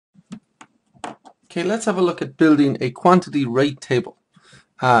Okay, let's have a look at building a quantity rate table.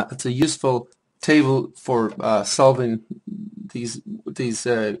 It's a useful table for solving these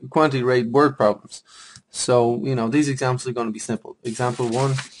quantity rate word problems. So, these examples are going to be simple. Example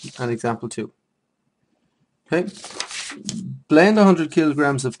 1 and example 2. Okay, blend 100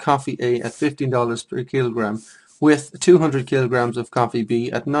 kilograms of coffee A at $15 per kilogram with 200 kilograms of coffee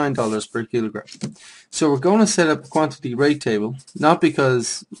B at $9 per kilogram. So we're going to set up a quantity rate table, not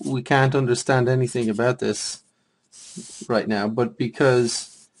because we can't understand anything about this right now, but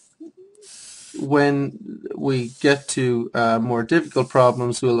because when we get to more difficult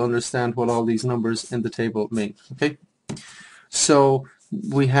problems, we'll understand what all these numbers in the table mean. Okay, so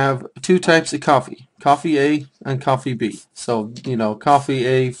we have two types of coffee, coffee A and coffee B. So, coffee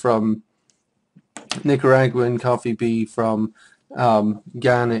A from Nicaragua and coffee B from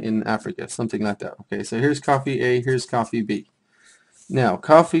Ghana in Africa, something like that. Okay, so here's coffee A, here's coffee B. Now,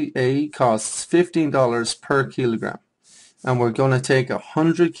 coffee A costs $15 per kilogram, and we're going to take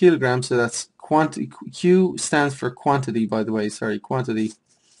 100 kilograms, so that's quantity. Q stands for quantity, by the way, sorry, quantity.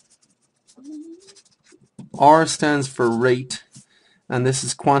 R stands for rate, and this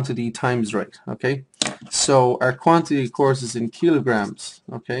is quantity times rate, okay? So our quantity, of course, is in kilograms,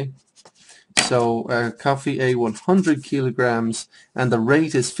 okay? So coffee A 100 kilograms, and the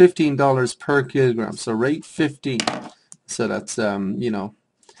rate is $15 per kilogram. So rate 15. So that's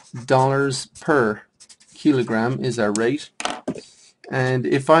dollars per kilogram is our rate. And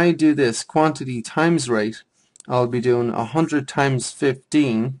if I do this quantity times rate, I'll be doing 100 times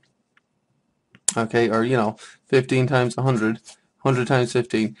 15. Okay, or 15 times 100, 100 times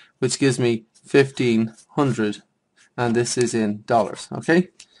 15, which gives me 1500, and this is in dollars. Okay,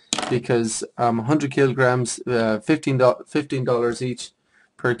 because 100 kilograms, $15 each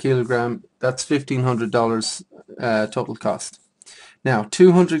per kilogram, that's $1,500 total cost. Now,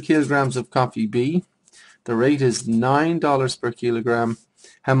 200 kilograms of coffee B, the rate is $9 per kilogram.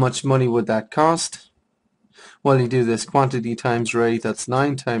 How much money would that cost? Well, you do this quantity times rate, that's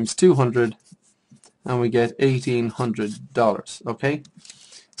 9 times 200, and we get $1,800. Okay,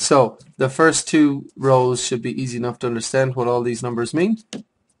 so the first two rows should be easy enough to understand what all these numbers mean.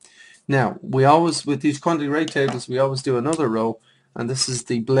 Now, we always, with these quantity rate tables, we always do another row, and this is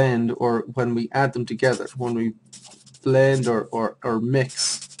the blend, or when we add them together, when we blend or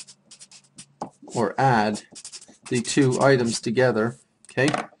mix or add the two items together. Okay,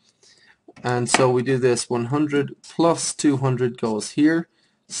 and so we do this. 100 plus 200 goes here.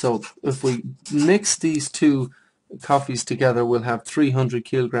 So if we mix these two coffees together, we'll have 300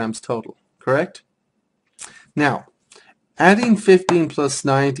 kilograms total, correct? Now, adding 15 plus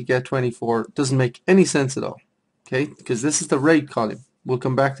 9 to get 24 doesn't make any sense at all, okay? Because this is the rate column. We'll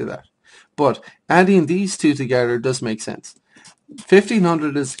come back to that. But adding these two together does make sense.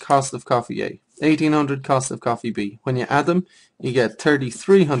 1,500 is the cost of coffee A. 1,800 cost of coffee B. When you add them, you get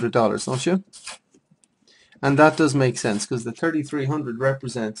 $3,300, don't you? And that does make sense because the 3,300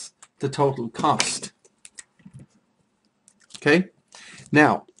 represents the total cost. Okay?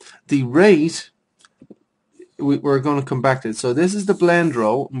 Now, the rate, we're going to come back to it. So this is the blend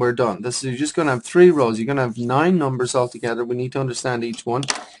row, and we're done. This is, you're just going to have 3 rows. You're going to have 9 numbers altogether. We need to understand each one.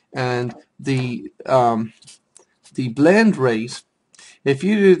 And the blend rate, if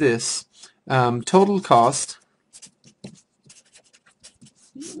you do this, total cost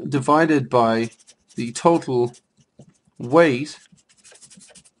divided by the total weight,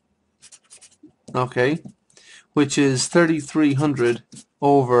 okay, which is 3,300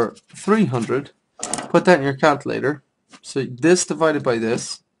 over 300. Put that in your calculator. So this divided by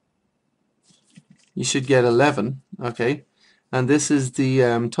this, you should get 11, okay, and this is the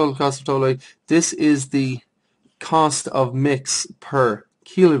total cost of total weight. This is the cost of mix per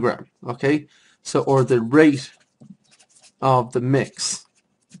kilogram, okay, so, or the rate of the mix,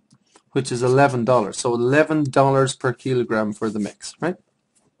 which is $11. So $11 per kilogram for the mix, right?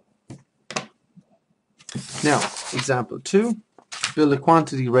 Now, example 2, build a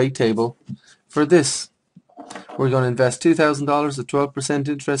quantity rate table. For this, we're going to invest $2,000 at 12%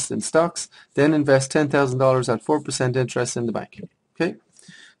 interest in stocks, then invest $10,000 at 4% interest in the bank. Okay,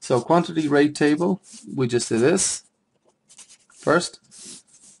 so quantity rate table, we just do this first,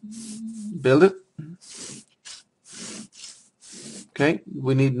 build it. Okay,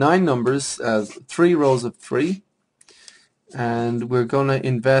 we need 9 numbers, 3 rows of 3, and we're going to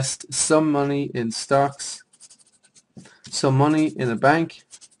invest some money in stocks, some money in a bank,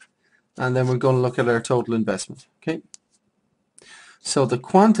 and then we're going to look at our total investment. Okay, so the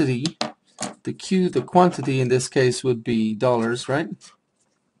quantity, the quantity in this case would be dollars, right?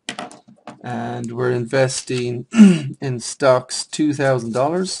 And we're investing in stocks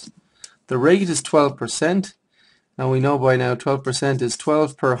 $2,000. The rate is 12%, and we know by now 12% is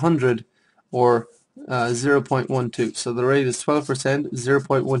 12 per 100, or 0.12. So the rate is 12%,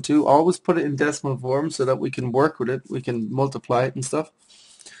 0.12. Always put it in decimal form so that we can work with it. We can multiply it and stuff.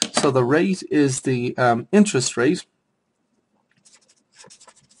 So the rate is the interest rate.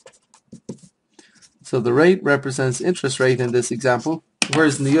 So the rate represents interest rate in this example,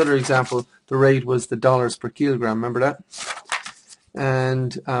 whereas in the other example, the rate was the dollars per kilogram. Remember that?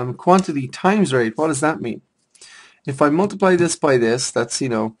 And quantity times rate, what does that mean? If I multiply this by this, that's,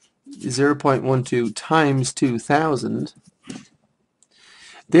 0.12 times 2,000.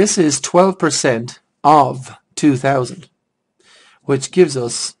 This is 12% of 2,000, which gives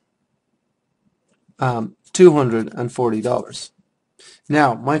us $240.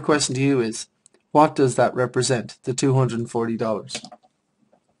 Now, my question to you is, what does that represent, the $240?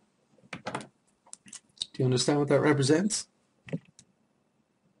 Do you understand what that represents?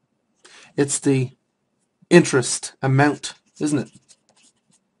 It's the interest amount, isn't it?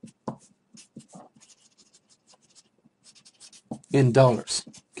 In dollars.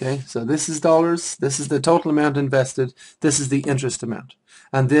 Okay, so this is dollars, this is the total amount invested, this is the interest amount,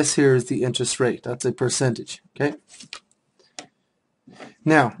 and this here is the interest rate. That's a percentage. Okay.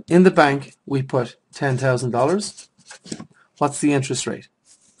 Now, in the bank, we put $10,000. What's the interest rate?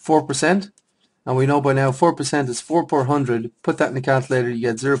 4%. And we know by now 4% is 4 per 100. Put that in the calculator, you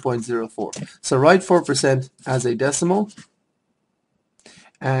get 0.04. So write 4% as a decimal.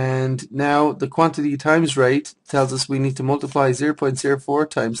 And now the quantity times rate tells us we need to multiply 0.04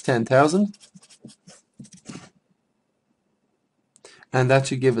 times 10,000. And that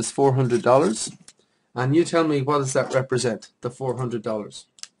should give us $400. And you tell me, what does that represent, the $400?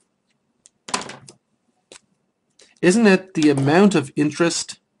 Isn't it the amount of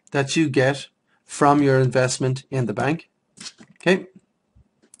interest that you get from your investment in the bank? Okay,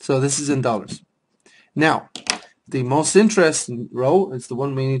 so this is in dollars. Now, the most interesting row is the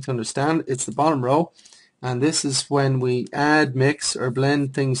one we need to understand. It's the bottom row, and this is when we add, mix, or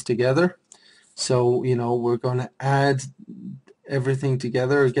blend things together. So, we're going to add everything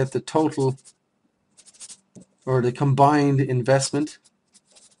together, get the total or the combined investment.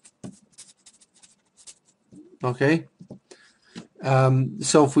 Okay.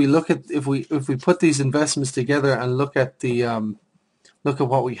 So if we look at if we put these investments together and look at the look at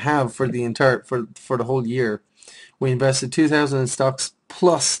what we have for the entire for the whole year, we invested 2,000 in stocks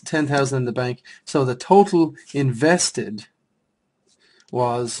plus 10,000 in the bank. So the total invested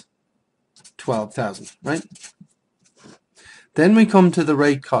was 12,000, right? Then we come to the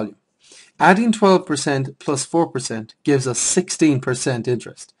rate column. Adding 12% plus 4% gives us 16%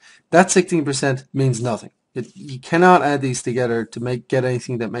 interest. That 16% means nothing. You cannot add these together to get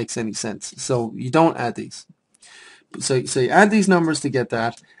anything that makes any sense. So you don't add these. So you add these numbers to get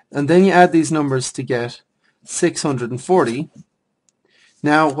that, and then you add these numbers to get 640.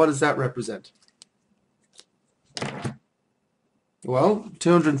 Now, what does that represent? Well,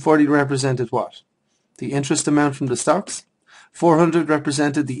 240 represented what? The interest amount from the stocks. 400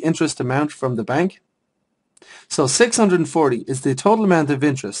 represented the interest amount from the bank. So 640 is the total amount of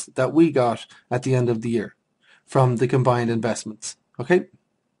interest that we got at the end of the year from the combined investments. Okay?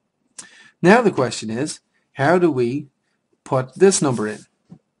 Now the question is, how do we put this number in?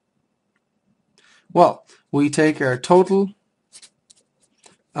 Well, we take our total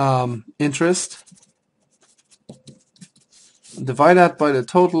interest, divide that by the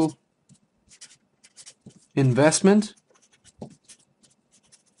total investment,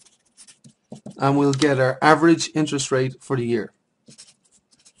 and we'll get our average interest rate for the year.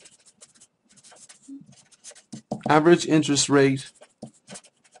 Average interest rate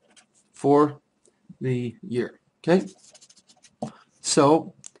for the year. Okay?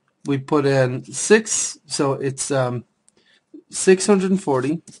 So we put in 6, so it's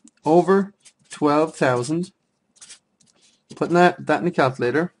 640 over 12,000. Putting that in the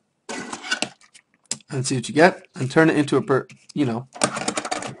calculator and see what you get, and turn it into a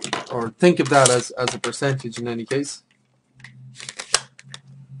or think of that as a percentage in any case.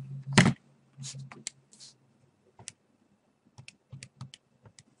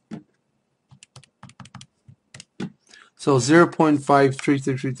 So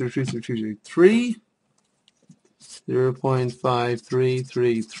 0.53333333,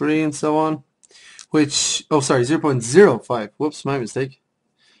 0.5333, and so on. Which, oh sorry, 0.05. Whoops, my mistake.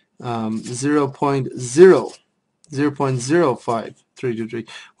 0.05323,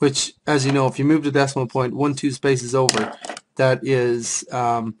 which, as you know, if you move the decimal point 2 spaces over, that is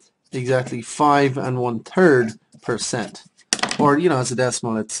exactly 5 1/3%. Or, as a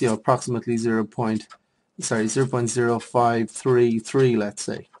decimal, it's approximately 0.0533, let's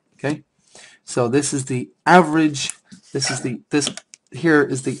say. Okay. So this is the average, this here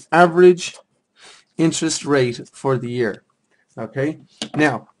is the average interest rate for the year. Okay,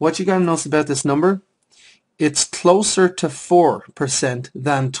 now what you gotta notice about this number, it's closer to 4%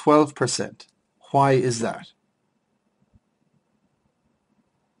 than 12%. Why is that?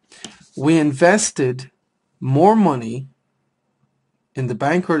 We invested more money in the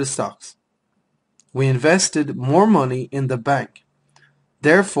bank or the stocks. We invested more money in the bank.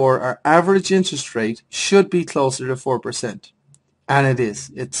 Therefore, our average interest rate should be closer to 4%. And it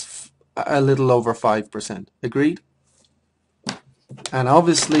is. It's a little over 5%. Agreed? And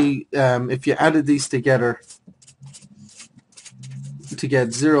obviously, if you added these together to get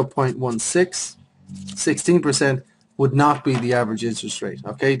 0.16, 16% would not be the average interest rate.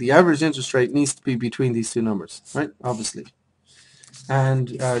 Okay, the average interest rate needs to be between these two numbers, right? Obviously. And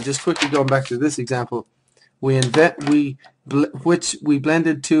just quickly going back to this example, we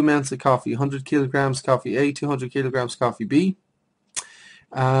blended 2 amounts of coffee, 100 kilograms coffee A, 200 kilograms coffee B.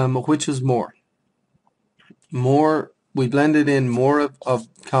 Which was more? We blended in more of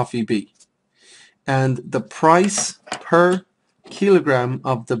coffee B. And the price per kilogram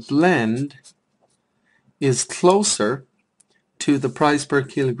of the blend is closer to the price per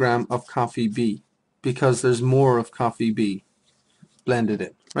kilogram of coffee B because there's more of coffee B blended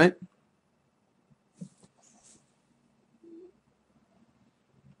in, right?